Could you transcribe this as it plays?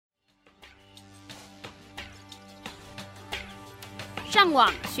上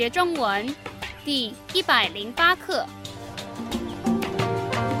网学中文第108课。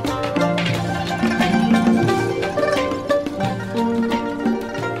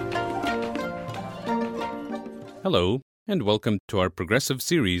Hello, and welcome to our progressive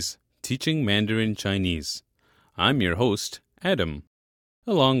series, Teaching Mandarin Chinese. I'm your host, Adam,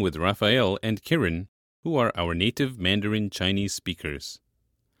 along with Raphael and Kiran, who are our native Mandarin Chinese speakers.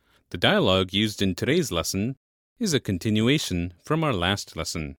 The dialogue used in today's lesson is a continuation from our last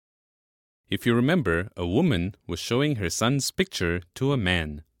lesson. If you remember, a woman was showing her son's picture to a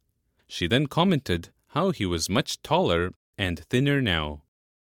man. She then commented how he was much taller and thinner now.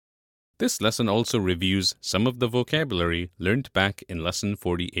 This lesson also reviews some of the vocabulary learned back in Lesson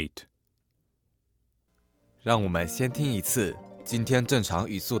 48. 让我们先听一次今天正常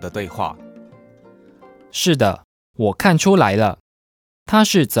语速的对话。是的，我看出来了。他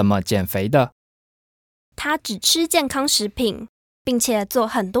是怎么减肥的？他只吃健康食品，并且做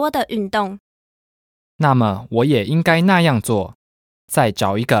很多的运动。那么我也应该那样做，再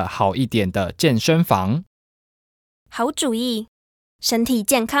找一个好一点的健身房。好主意，身体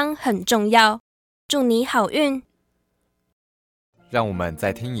健康很重要，祝你好运。让我们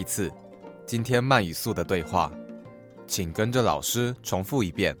再听一次今天慢语速的对话，请跟着老师重复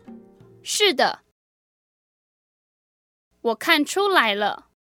一遍。是的，我看出来了。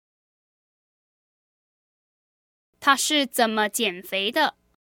他是怎么减肥的？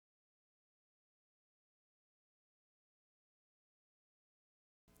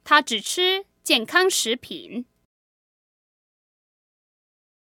他只吃健康食品，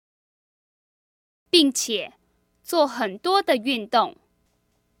并且做很多的运动。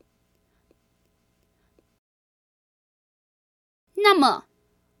那么，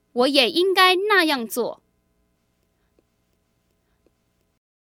我也应该那样做。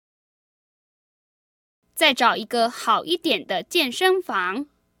再找一个好一点的健身房。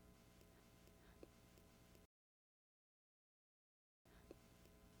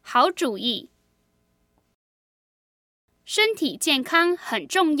好主意，身体健康很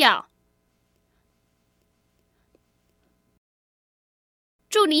重要。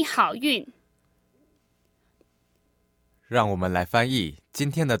祝你好运。让我们来翻译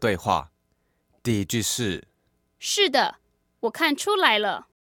今天的对话。第一句是：是的，我看出来了。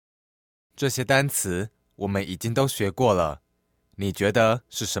这些单词我们已经都学过了，你觉得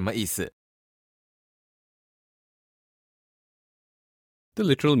是什么意思？ The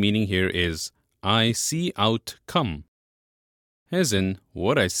literal meaning here is, I see out come, as in,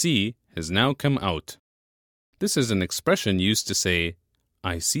 what I see has now come out. This is an expression used to say,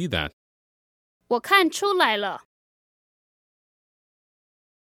 I see that. 我看出来了。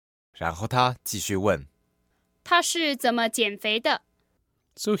然后他继续问：他是怎么减肥的？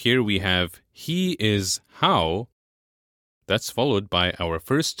 So here we have, he is how. That's followed by our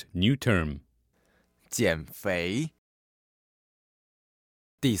first new term. 减肥。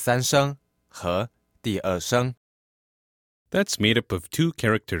第三声和第二声。 That's made up of two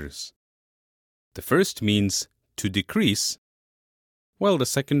characters. The first means to decrease, while the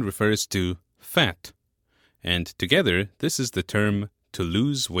second refers to fat. And together, this is the term to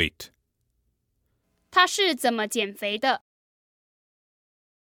lose weight. 他是怎么减肥的？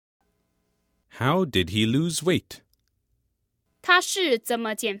 How did he lose weight? 他是怎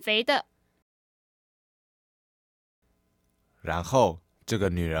么减肥的？然后这个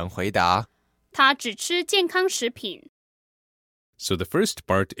女人回答：他只吃健康食品。So the first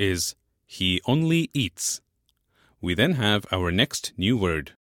part is, he only eats. We then have our next new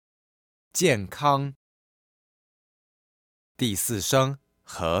word. 健康。第四声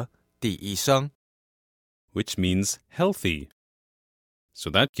和第一声。Which means healthy. So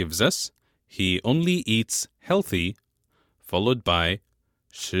that gives us, he only eats healthy, followed by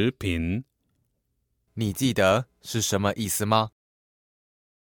食品。你记得是什么意思吗？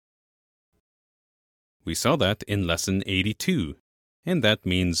 We saw that in lesson 82, and that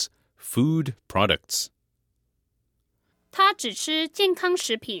means food products. 他只吃健康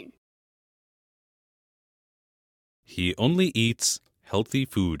食品。He only eats healthy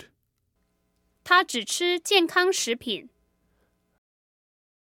food. 他只吃健康食品，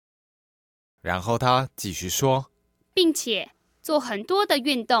然后他继续说，并且做很多的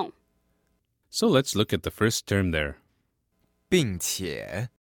运动。So let's look at the first term there. 并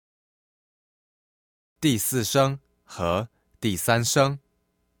且。第四声和第三声。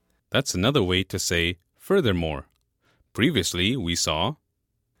 That's another way to say furthermore. Previously, we saw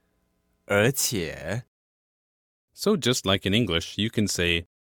而且。 So just like in English, you can say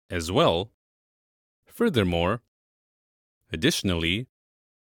as well, furthermore, additionally.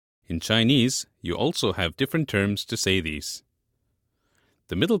 In Chinese, you also have different terms to say these.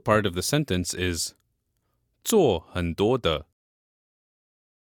 The middle part of the sentence is 做很多的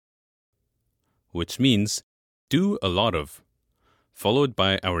which means do a lot of, followed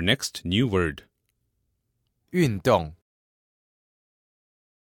by our next new word. 运动，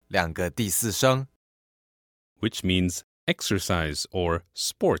两个第四声， which means exercise or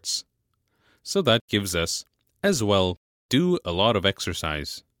sports. So that gives us, as well, do a lot of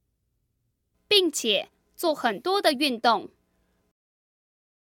exercise. 并且做很多的运动。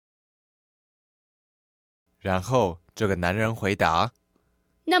然后这个男人回答，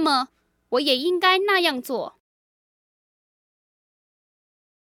那么我也应该那样做。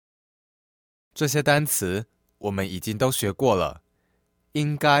这些单词我们已经都学过了，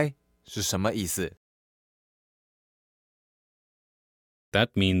应该是什么意思？ That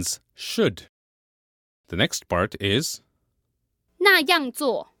means should. The next part is 那样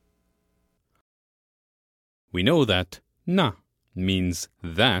做。 we know that na means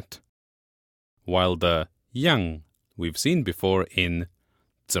that, while the yang we've seen before in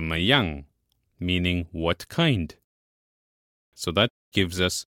怎么样, meaning what kind. So that gives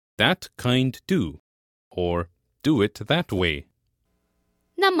us that kind do, or do it that way.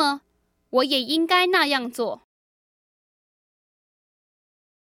 那么我也应该那样做。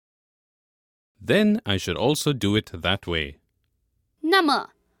 Then I should also do it that way. 那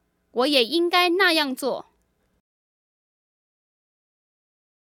么我也应该那样做。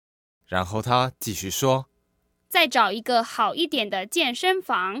然后他继续说，再找一个好一点的健身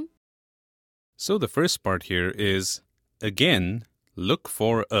房。 So the first part here is, again, look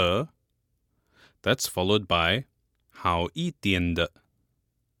for a. That's followed by 好一点的.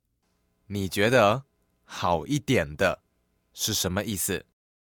 你觉得好一点的是什么意思？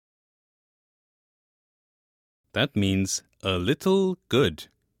 That means a little good,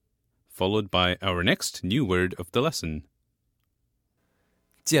 followed by our next new word of the lesson.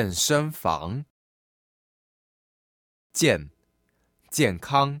 健身房，健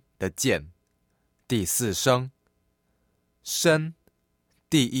康的健，第四声，身，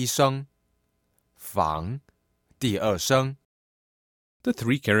第一声，房，第二声。 The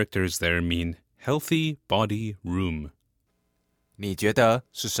three characters there mean healthy body room. 你觉得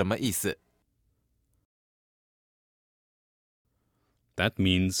是什么意思？ That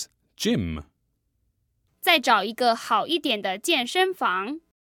means gym. 再找一个好一点的健身房。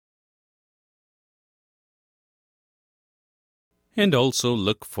 And also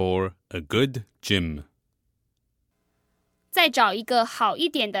look for a good gym. 再找一个好一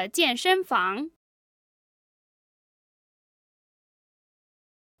点的健身房。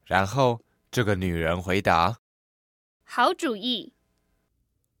然后这个女人回答，好主意。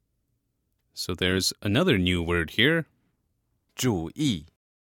 So there's another new word here. 主意，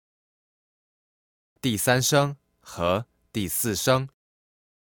第三声和第四声。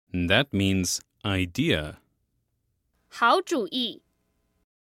 And that means idea. 好主意。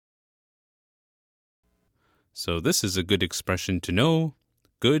 So this is a good expression to know.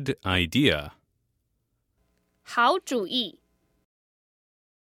 Good idea. 好主意。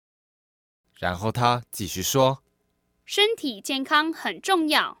然后他继续说，身体健康很重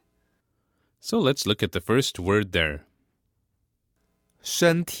要。 So let's look at the first word there.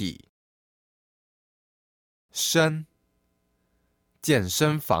 身体，身，健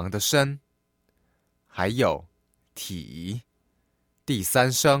身房的身，还有体，第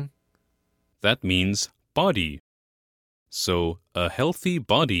三声。 That means body. So a healthy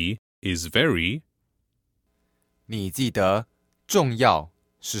body is very. 你记得重要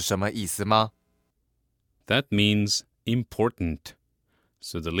是什么意思吗？ That means important.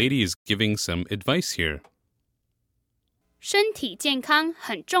 So the lady is giving some advice here. 身体健康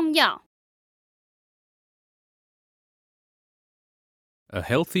很重要。 A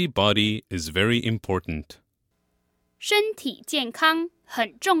healthy body is very important. 身体健康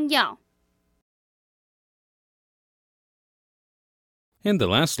很重要。 And the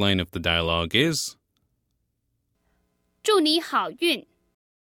last line of the dialogue is 祝你好运。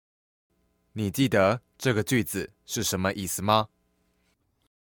 你记得这个句子是什么意思吗？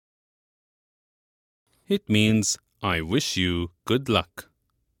 It means I wish you good luck.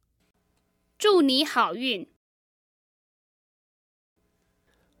 祝你好运。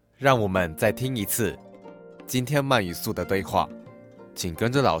让我们再听一次今天慢语速的对话，请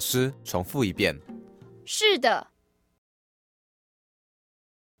跟着老师重复一遍。是的，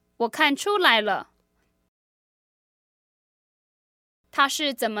我看出来了。他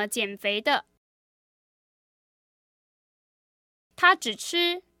是怎么减肥的？他只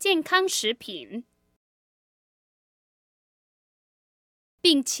吃健康食品，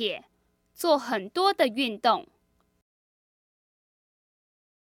并且做很多的运动。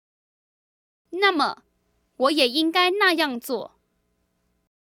那么我也应该那样做。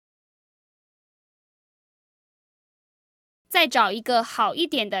再找一个好一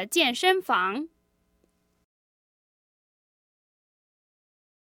点的健身房。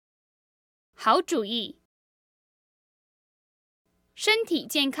好主意。身体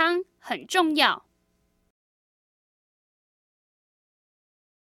健康很重要。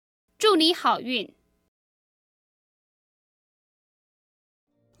祝你好运。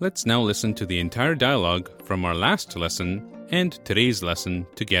Let's now listen to the entire dialogue from our last lesson and today's lesson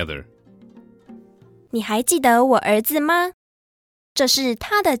together. 你还记得我儿子吗？这是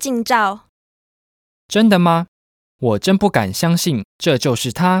他的近照。真的吗？我真不敢相信这就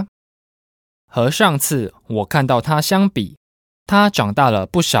是他。和上次我看到他相比，他长大了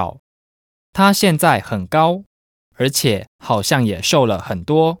不少。他现在很高，而且好像也瘦了很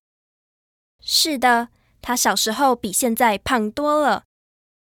多。是的，他小时候比现在胖多了。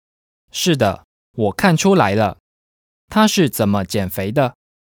是的，我看出来了。他是怎么减肥的？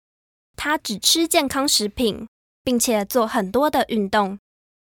他只吃健康食品，并且做很多的运动。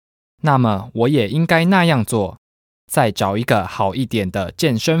那么我也应该那样做，再找一个好一点的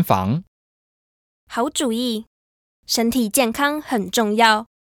健身房。好主意，身体健康很重要。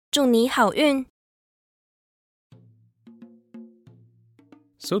祝你好运。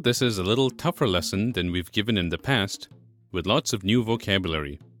So this is a little tougher lesson than we've given in the past, with lots of new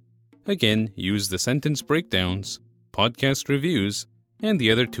vocabulary. Again, use the sentence breakdowns, podcast reviews, and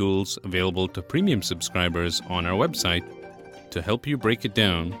the other tools available to premium subscribers on our website to help you break it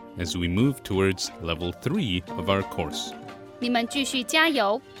down as we move towards level 3 of our course. 你们继续加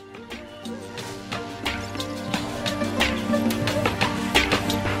油。